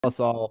Us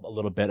all a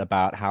little bit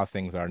about how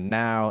things are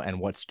now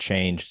and what's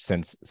changed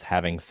since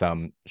having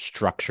some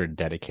structured,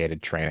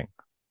 dedicated training.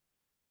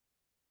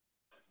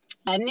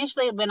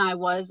 Initially, when I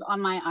was on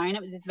my own,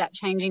 it was just about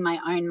changing my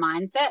own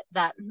mindset.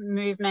 That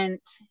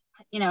movement,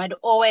 had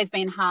always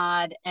been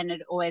hard and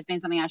had always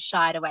been something I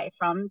shied away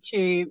from.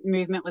 To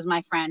movement was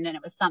my friend, and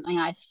it was something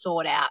I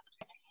sought out.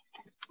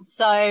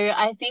 So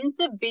I think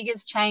the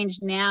biggest change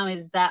now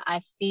is that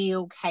I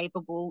feel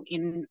capable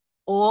in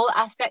all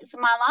aspects of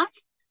my life.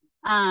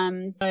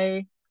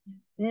 So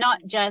not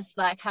just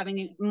like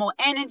having more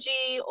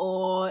energy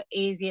or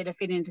easier to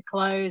fit into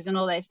clothes and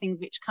all those things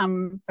which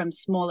come from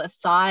smaller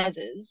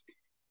sizes.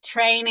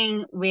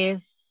 Training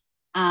with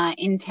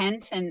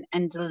intent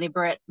and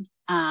deliberate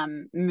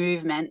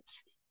movement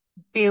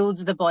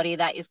builds the body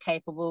that is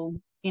capable,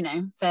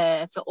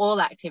 for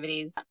all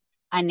activities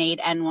I need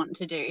and want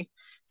to do.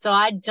 So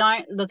I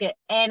don't look at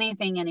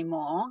anything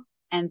anymore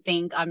and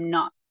think I'm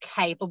not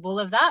capable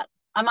of that.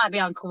 I might be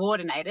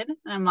uncoordinated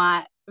and I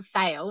might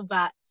fail,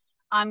 but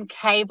I'm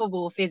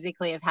capable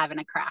physically of having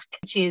a crack,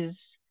 which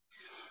is,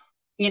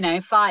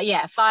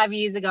 5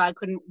 years ago I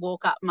couldn't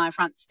walk up my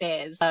front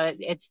stairs. So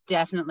it's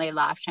definitely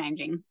life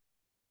changing.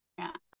 Yeah.